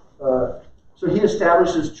authority, so he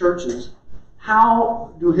establishes churches.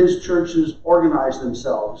 How do his churches organize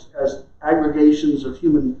themselves? As aggregations of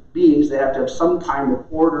human beings, they have to have some kind of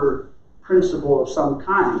order, principle of some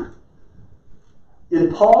kind.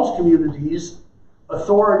 In Paul's communities,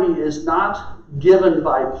 authority is not given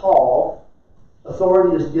by Paul.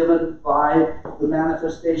 Authority is given by the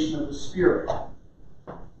manifestation of the Spirit.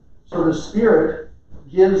 So the Spirit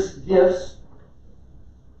gives gifts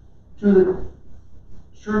to the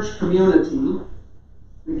church community,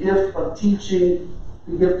 the gift of teaching,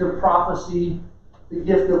 the gift of prophecy, the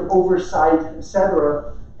gift of oversight,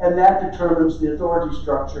 etc., and that determines the authority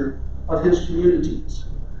structure of his communities.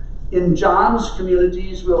 In John's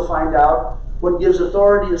communities, we'll find out what gives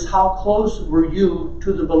authority is how close were you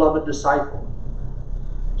to the beloved disciple.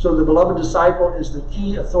 So the beloved disciple is the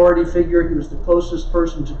key authority figure. He was the closest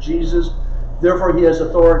person to Jesus. Therefore, he has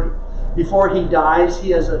authority. Before he dies,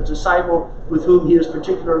 he has a disciple with whom he is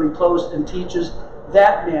particularly close and teaches.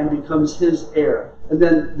 That man becomes his heir. And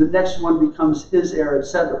then the next one becomes his heir,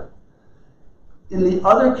 etc. In the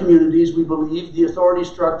other communities, we believe the authority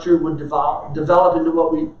structure would develop into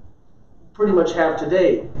what we pretty much have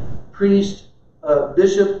today. Priest,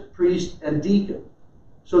 bishop, priest, and deacon.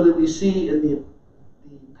 So that we see in the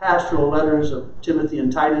pastoral letters of Timothy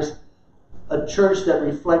and Titus a church that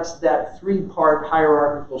reflects that three-part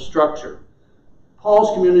hierarchical structure.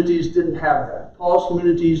 Paul's communities didn't have that. Paul's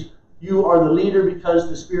communities, you are the leader because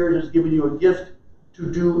the Spirit has given you a gift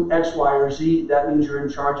to do X, Y, or Z. That means you're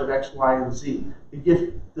in charge of X, Y, and Z.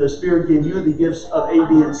 The Spirit gave you the gifts of A,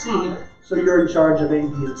 B, and C, so you're in charge of A,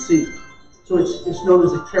 B, and C. So it's known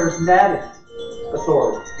as a charismatic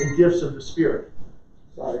authority, the gifts of the Spirit.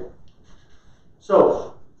 Sorry.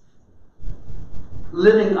 So,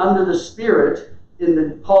 living under the Spirit in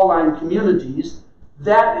the Pauline communities,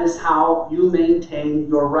 that is how you maintain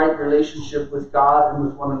your right relationship with God and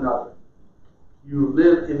with one another. You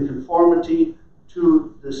live in conformity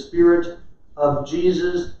to the Spirit of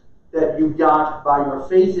Jesus that you got by your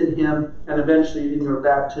faith in Him and eventually in your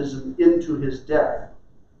baptism into His death.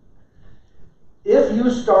 If you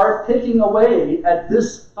start picking away at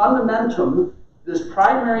this fundamentum, this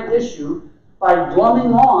primary issue, by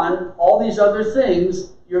glumming on all these other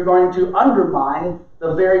things, you're going to undermine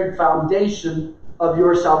the very foundation of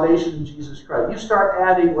your salvation in Jesus Christ. You start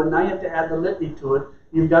adding, well, now you have to add the litany to it.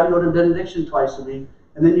 You've got to go to benediction twice a week,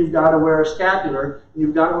 and then you've got to wear a scapular, and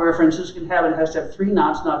you've got to wear a Franciscan habit. It has to have 3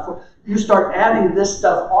 knots, not 4. You start adding this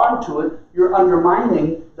stuff onto it, you're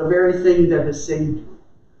undermining the very thing that has saved you.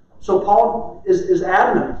 So Paul is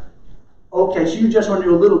adamant. Okay, so you just want to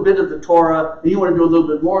do a little bit of the Torah, and you want to do a little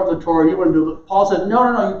bit more of the Torah, you want to do... Paul said,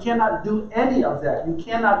 no, you cannot do any of that. You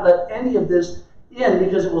cannot let any of this in,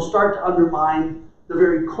 because it will start to undermine the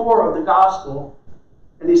very core of the gospel.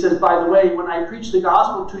 And he says, by the way, when I preach the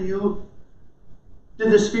gospel to you,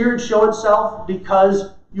 did the Spirit show itself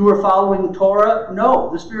because you were following Torah? No,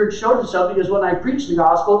 the Spirit showed itself because when I preached the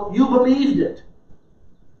gospel, you believed it.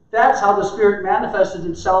 That's how the Spirit manifested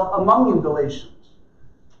itself among you, Galatians.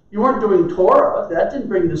 You weren't doing Torah. That didn't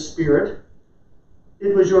bring the Spirit.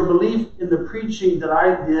 It was your belief in the preaching that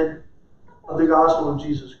I did of the gospel of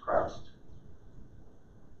Jesus Christ.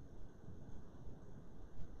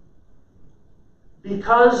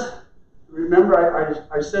 Because, remember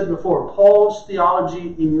I said before, Paul's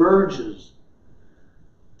theology emerges.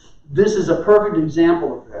 This is a perfect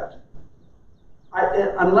example of that.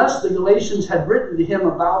 Unless the Galatians had written to him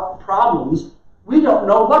about problems, we don't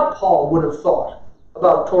know what Paul would have thought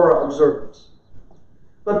about Torah observance.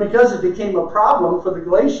 But because it became a problem for the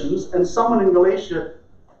Galatians, and someone in Galatia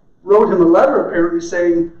wrote him a letter apparently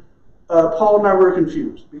saying, Paul and I were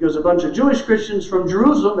confused, because a bunch of Jewish Christians from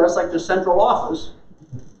Jerusalem, that's like the central office,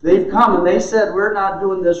 they've come and they said, we're not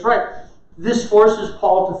doing this right. This forces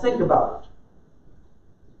Paul to think about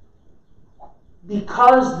it.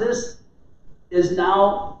 Because this is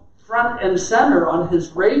now front and center on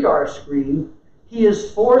his radar screen, he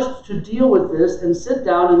is forced to deal with this and sit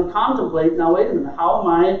down and contemplate, now wait a minute, how am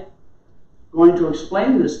I going to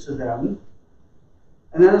explain this to them?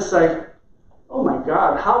 And then it's like, oh my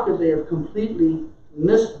God, how could they have completely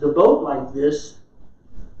missed the boat like this?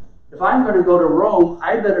 If I'm going to go to Rome,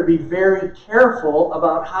 I better be very careful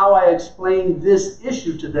about how I explain this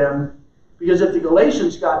issue to them, because if the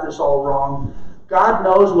Galatians got this all wrong, God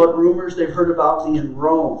knows what rumors they've heard about me in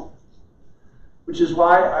Rome. Which is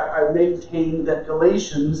why I maintain that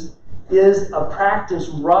Galatians is a practice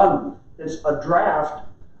run. It's a draft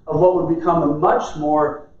of what would become a much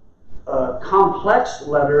more complex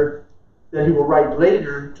letter that he will write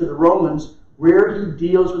later to the Romans, where he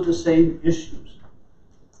deals with the same issues.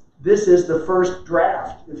 This is the first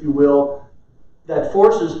draft, if you will, that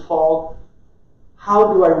forces Paul,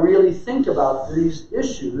 how do I really think about these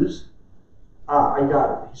issues? I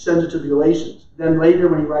got it. He sends it to the Galatians. Then later,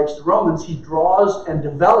 when he writes to Romans, he draws and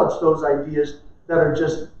develops those ideas that are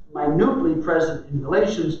just minutely present in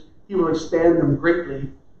Galatians. He will expand them greatly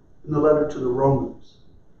in the letter to the Romans.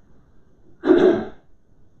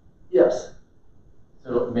 Yes?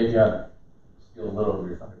 So maybe I'll steal a little of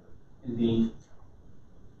your thunder.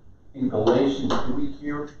 In Galatians, do we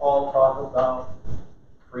hear Paul talk about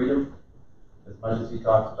freedom as much as he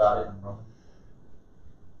talks about it in Romans?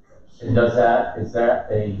 And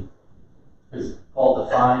because Paul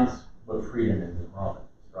defines what freedom is in Romans,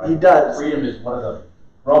 right? He does. Romans is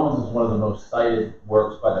one of the most cited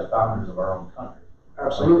works by the founders of our own country.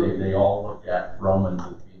 Absolutely. Like they all look at Romans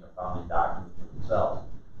as being a founding document for themselves.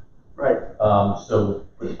 Right. So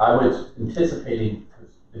I was anticipating,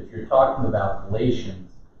 because if you're talking about Galatians,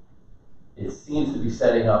 it seems to be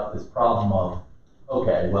setting up this problem of,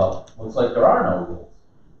 okay, well, looks like there are no rules.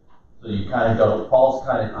 So you kind of go, Paul's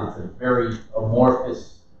it's a very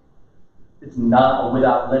amorphous, it's not a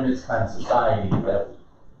without limits kind of society that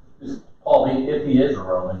Paul, if he is a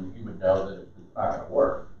Roman, he would know that it's not going to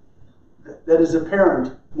work. That is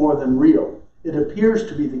apparent more than real. It appears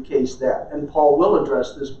to be the case that, and Paul will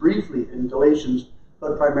address this briefly in Galatians,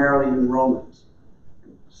 but primarily in Romans,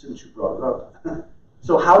 since you brought it up.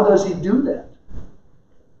 So how does he do that?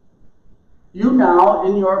 You now,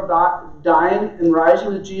 in your dying and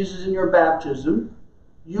rising with Jesus in your baptism,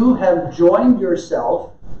 you have joined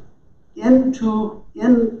yourself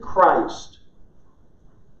in Christ.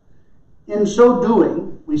 In so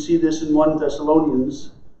doing, we see this in 1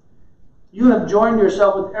 Thessalonians, you have joined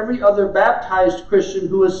yourself with every other baptized Christian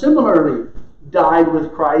who has similarly died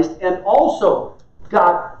with Christ and also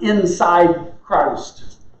got inside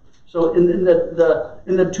Christ. So in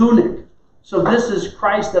the tunic. So this is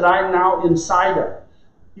Christ that I'm now inside of.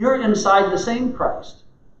 You're inside the same Christ.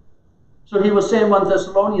 So he was saying in 1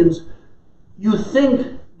 Thessalonians, you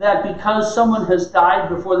think that because someone has died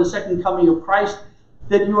before the second coming of Christ,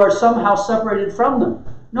 that you are somehow separated from them.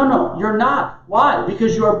 No, you're not. Why?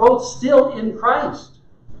 Because you are both still in Christ.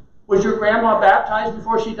 Was your grandma baptized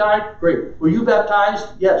before she died? Great. Were you baptized?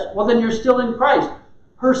 Yes. Well, then you're still in Christ.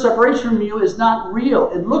 Her separation from you is not real.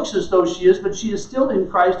 It looks as though she is, but she is still in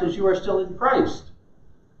Christ as you are still in Christ.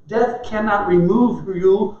 Death cannot remove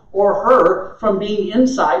you or her from being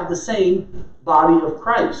inside the same body of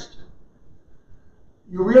Christ.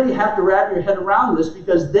 You really have to wrap your head around this,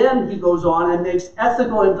 because then he goes on and makes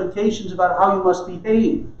ethical implications about how you must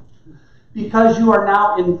behave. Because you are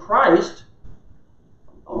now in Christ,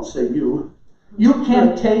 I'll say you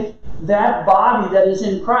can't take that body that is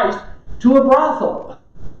in Christ to a brothel.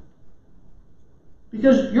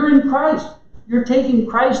 Because you're in Christ. You're taking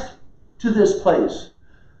Christ to this place.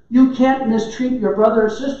 You can't mistreat your brother or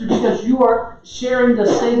sister because you are sharing the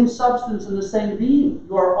same substance and the same being.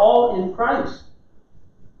 You are all in Christ.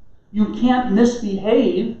 You can't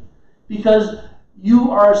misbehave because you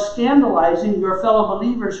are scandalizing your fellow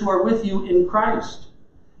believers who are with you in Christ.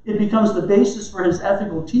 It becomes the basis for his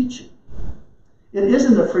ethical teaching. It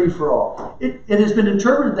isn't a free-for-all. It has been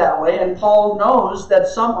interpreted that way, and Paul knows that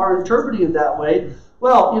some are interpreting it that way.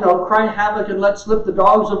 Well, cry havoc and let slip the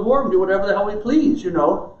dogs of war and do whatever the hell we please,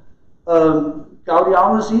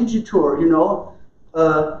 Gaudiamus igitur,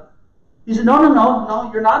 He said, no,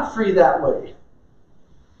 you're not free that way.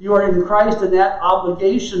 You are in Christ, and that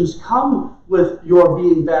obligations come with your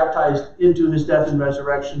being baptized into his death and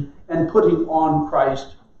resurrection and putting on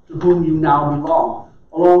Christ, to whom you now belong,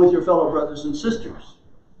 along with your fellow brothers and sisters.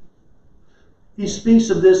 He speaks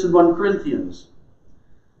of this in 1 Corinthians.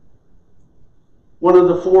 One of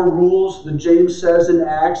the 4 rules that James says in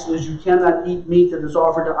Acts is you cannot eat meat that is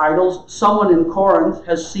offered to idols. Someone in Corinth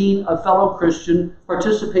has seen a fellow Christian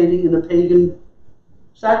participating in a pagan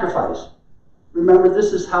sacrifice. Remember,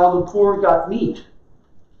 this is how the poor got meat.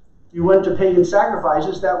 You went to pagan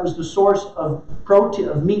sacrifices, that was the source of protein,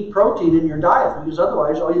 of meat protein in your diet, because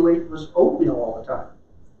otherwise all you ate was oatmeal all the time.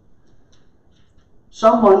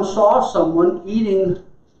 Someone saw someone eating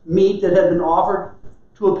meat that had been offered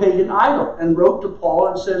to a pagan idol and wrote to Paul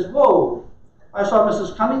and says, whoa, I saw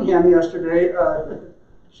Mrs. Cunningham yesterday.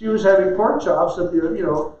 She was having pork chops at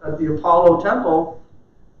the Apollo temple,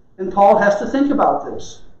 and Paul has to think about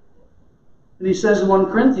this. And he says in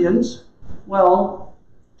 1 Corinthians, well,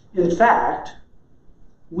 in fact,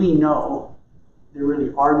 we know there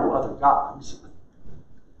really are no other gods.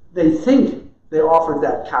 They think they offered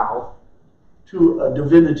that cow to a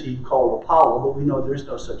divinity called Apollo, but we know there's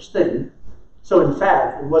no such thing. So in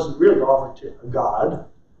fact, it wasn't really offered to a god,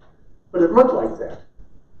 but it looked like that.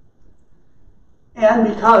 And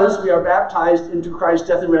because we are baptized into Christ's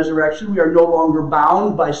death and resurrection, we are no longer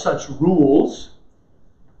bound by such rules.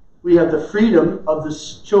 We have the freedom of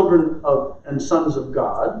the children of and sons of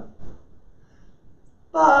God.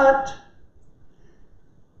 But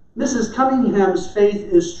Mrs. Cunningham's faith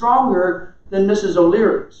is stronger than Mrs.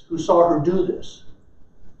 O'Leary's, who saw her do this.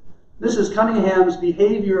 Mrs. Cunningham's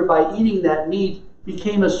behavior by eating that meat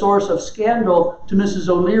became a source of scandal to Mrs.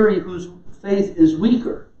 O'Leary, whose faith is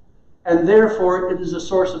weaker. And therefore, it is a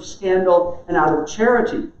source of scandal, and out of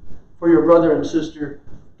charity for your brother and sister,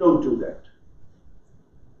 don't do that.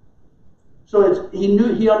 So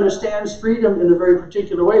he understands freedom in a very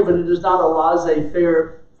particular way, but it is not a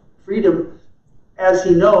laissez-faire freedom, as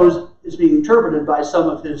he knows is being interpreted by some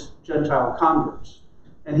of his Gentile converts.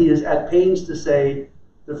 And he is at pains to say,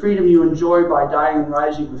 the freedom you enjoy by dying and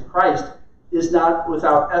rising with Christ is not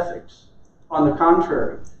without ethics. On the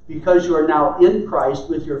contrary, because you are now in Christ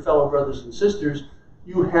with your fellow brothers and sisters,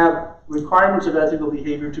 you have requirements of ethical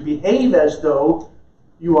behavior to behave as though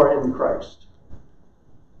you are in Christ.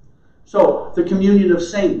 So the communion of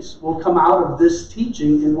saints will come out of this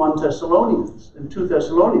teaching in 1 Thessalonians and 2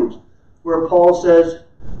 Thessalonians, where Paul says,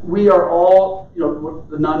 we are all, what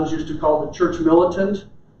the nuns used to call the church militant,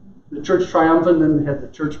 the church triumphant, and then they had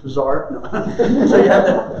the church bazaar. No. So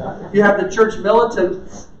you have the church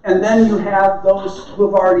militant, and then you have those who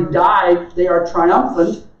have already died, they are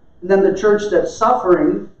triumphant, and then the church that's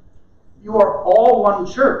suffering. You are all one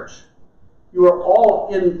church. You are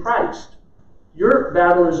all in Christ. Your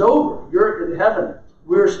battle is over. You're in heaven.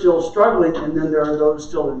 We're still struggling, and then there are those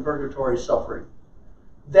still in purgatory suffering.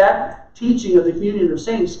 That teaching of the communion of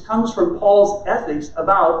saints comes from Paul's ethics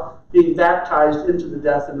about being baptized into the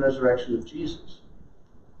death and resurrection of Jesus.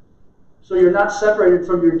 So you're not separated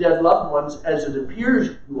from your dead loved ones as it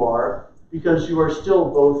appears you are, because you are still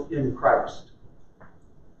both in Christ,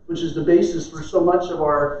 which is the basis for so much of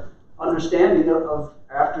our understanding of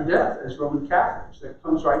after death as Roman Catholics. That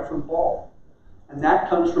comes right from Paul. And that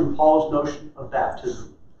comes from Paul's notion of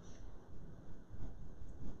baptism.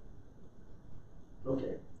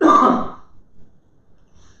 Okay.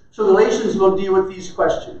 So Galatians will deal with these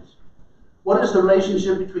questions. What is the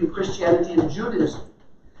relationship between Christianity and Judaism?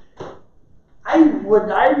 I'm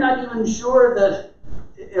not even sure that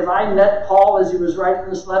if I met Paul as he was writing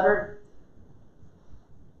this letter,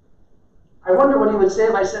 I wonder what he would say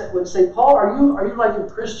if I would say, Paul, are you like a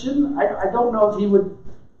Christian? I don't know if he would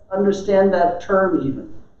understand that term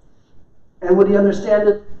even. And would he understand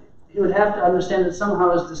it? He would have to understand it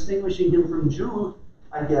somehow as distinguishing him from Jew,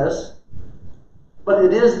 I guess. But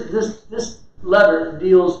it is, this letter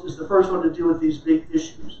is the first one to deal with these big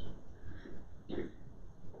issues.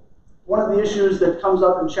 One of the issues that comes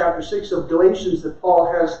up in chapter 6 of Galatians that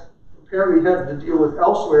Paul has apparently had to deal with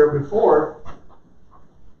elsewhere before,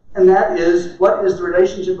 and that is, what is the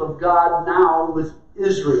relationship of God now with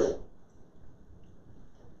Israel?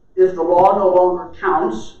 If the law no longer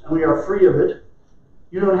counts, and we are free of it,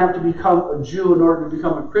 you don't have to become a Jew in order to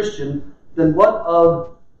become a Christian, then what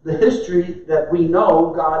of the history that we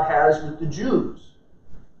know God has with the Jews?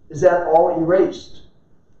 Is that all erased?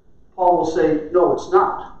 Paul will say, no, it's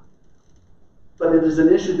not. But it is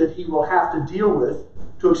an issue that he will have to deal with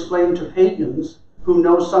to explain to pagans who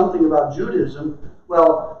know something about Judaism,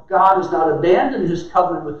 well, God has not abandoned his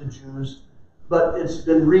covenant with the Jews, but it's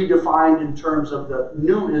been redefined in terms of the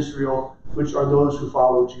new Israel, which are those who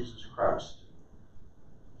follow Jesus Christ.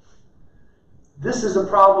 This is a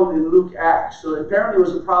problem in Luke Acts. So apparently it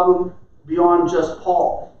was a problem beyond just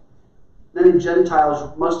Paul. Many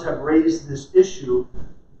Gentiles must have raised this issue.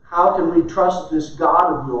 How can we trust this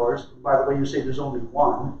God of yours? By the way, you say there's only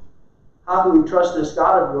one. How can we trust this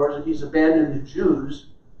God of yours if he's abandoned the Jews?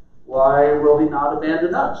 Why will he not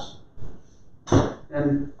abandon us?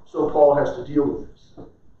 And so Paul has to deal with this.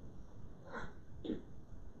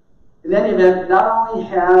 In any event, not only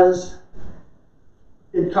has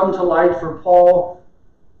it come to light for Paul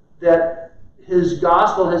that his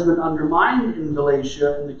gospel has been undermined in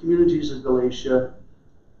Galatia, in the communities of Galatia,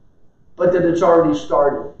 but that it's already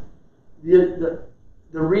started. The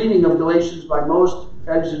reading of Galatians by most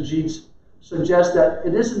exegetes suggests that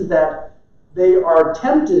it isn't that they are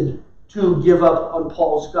tempted to give up on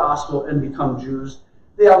Paul's gospel and become Jews.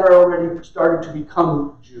 They have already started to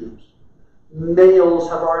become Jews. Males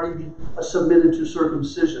have already been submitted to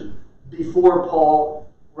circumcision before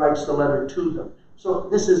Paul writes the letter to them. So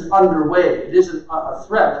this is underway. It isn't a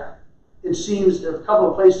threat. It seems a couple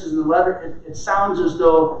of places in the letter, it sounds as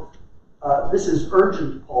though this is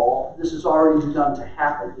urgent, Paul. This has already begun to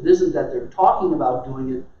happen. It isn't that they're talking about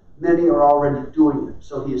doing it. Many are already doing it.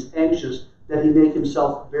 So he is anxious that he make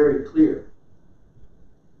himself very clear.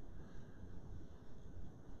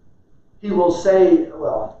 He will say,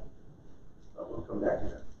 well, we'll come back to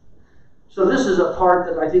that. So this is a part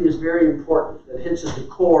that I think is very important, that hits at the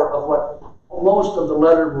core of what most of the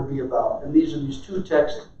letter will be about. And these are these two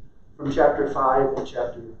texts from chapter 5 and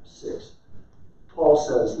chapter 6. Paul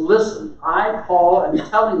says, listen, I, Paul, am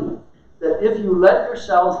telling you that if you let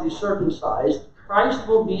yourselves be circumcised, Christ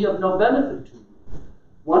will be of no benefit to you.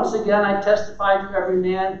 Once again, I testify to every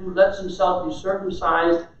man who lets himself be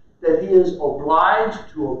circumcised that he is obliged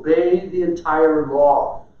to obey the entire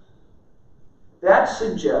law. That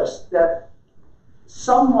suggests that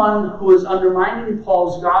someone who is undermining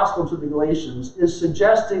Paul's gospel to the Galatians is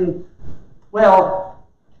suggesting, well,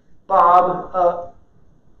 Bob,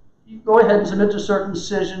 you go ahead and submit to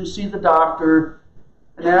circumcision, see the doctor,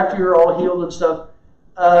 and after you're all healed and stuff,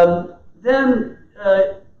 then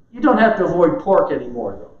you don't have to avoid pork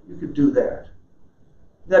anymore, though. You could do that.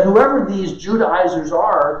 That whoever these Judaizers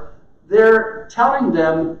are, they're telling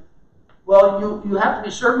them, well, you have to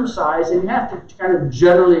be circumcised, and you have to kind of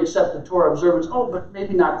generally accept the Torah observance. Oh, but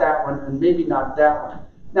maybe not that one, and maybe not that one.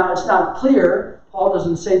 Now, it's not clear. Paul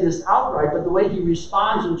doesn't say this outright, but the way he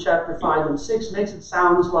responds in chapter 5 and 6 makes it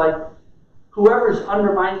sound like whoever's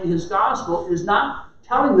undermining his gospel is not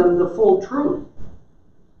telling them the full truth.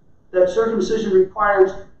 That circumcision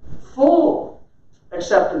requires full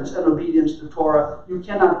acceptance and obedience to Torah. You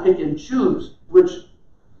cannot pick and choose which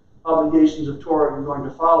obligations of Torah you're going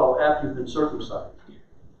to follow after you've been circumcised.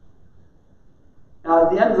 Now,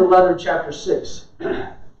 at the end of the letter, chapter 6,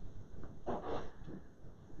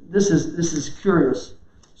 this is curious.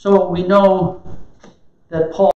 So we know that Paul